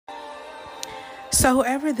So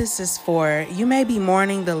whoever this is for, you may be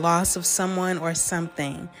mourning the loss of someone or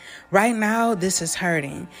something. Right now, this is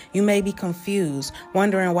hurting. You may be confused,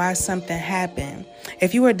 wondering why something happened.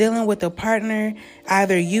 If you are dealing with a partner,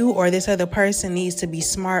 either you or this other person needs to be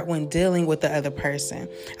smart when dealing with the other person.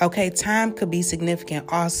 Okay, time could be significant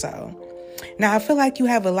also. Now, I feel like you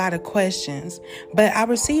have a lot of questions, but I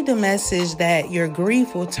received a message that your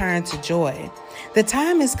grief will turn to joy. The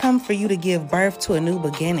time has come for you to give birth to a new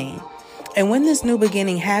beginning. And when this new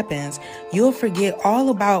beginning happens, you'll forget all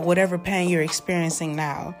about whatever pain you're experiencing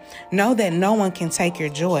now. Know that no one can take your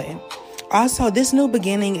joy. Also, this new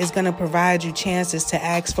beginning is going to provide you chances to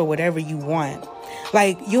ask for whatever you want.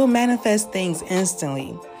 Like, you'll manifest things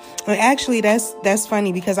instantly. And actually, that's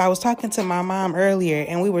funny because I was talking to my mom earlier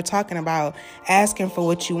and we were talking about asking for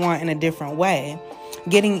what you want in a different way,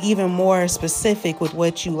 getting even more specific with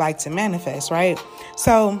what you like to manifest, right?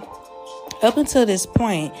 So up until this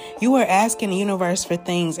point, you were asking the universe for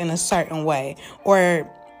things in a certain way, or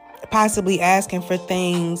possibly asking for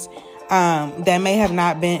things that may have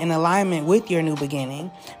not been in alignment with your new beginning.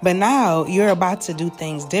 But now you're about to do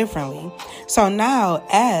things differently. So now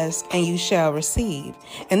ask and you shall receive.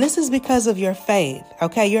 And this is because of your faith.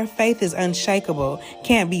 Okay, your faith is unshakable,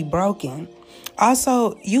 can't be broken.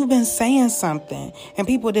 Also, you've been saying something and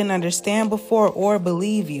people didn't understand before or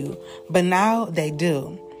believe you, but now they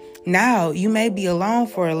do. Now, you may be alone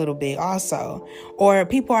for a little bit also, or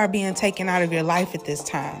people are being taken out of your life at this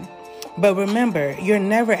time. But remember, you're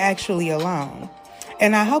never actually alone.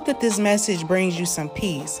 And I hope that this message brings you some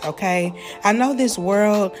peace, okay? I know this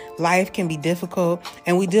world, life can be difficult,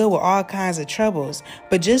 and we deal with all kinds of troubles,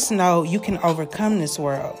 but just know you can overcome this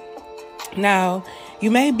world. Now,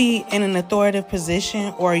 you may be in an authoritative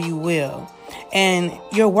position, or you will. And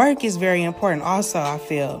your work is very important also, I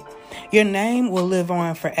feel. Your name will live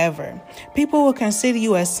on forever. People will consider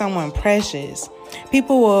you as someone precious.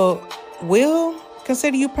 People will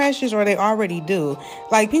consider you precious, or they already do.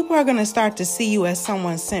 Like, people are going to start to see you as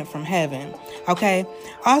someone sent from heaven. Okay.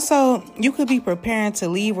 Also, you could be preparing to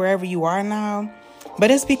leave wherever you are now, but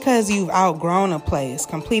it's because you've outgrown a place,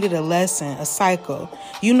 completed a lesson, a cycle.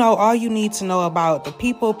 You know all you need to know about the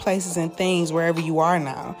people, places, and things wherever you are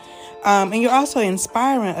now. And you're also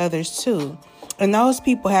inspiring others too. And those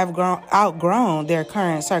people have outgrown their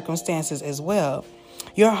current circumstances as well.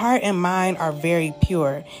 Your heart and mind are very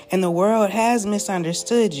pure, and the world has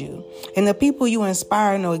misunderstood you. And the people you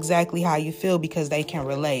inspire know exactly how you feel because they can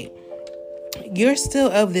relate. You're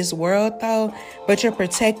still of this world, though, but you're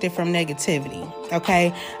protected from negativity,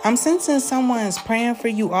 okay? I'm sensing someone's praying for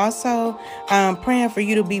you also, praying for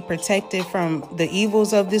you to be protected from the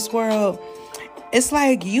evils of this world. It's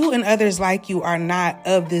like you and others like you are not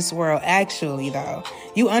of this world, actually, though.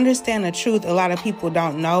 You understand the truth a lot of people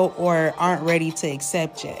don't know or aren't ready to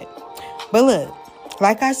accept yet. But look,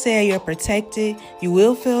 like I said, you're protected, you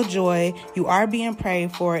will feel joy, you are being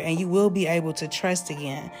prayed for, and you will be able to trust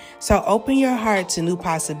again. So open your heart to new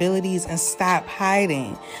possibilities and stop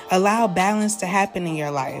hiding. Allow balance to happen in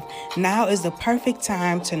your life. Now is the perfect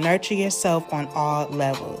time to nurture yourself on all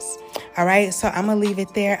levels. All right, so I'm going to leave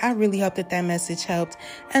it there. I really hope that message helped.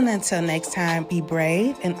 And until next time, be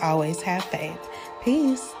brave and always have faith.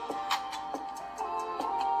 Peace.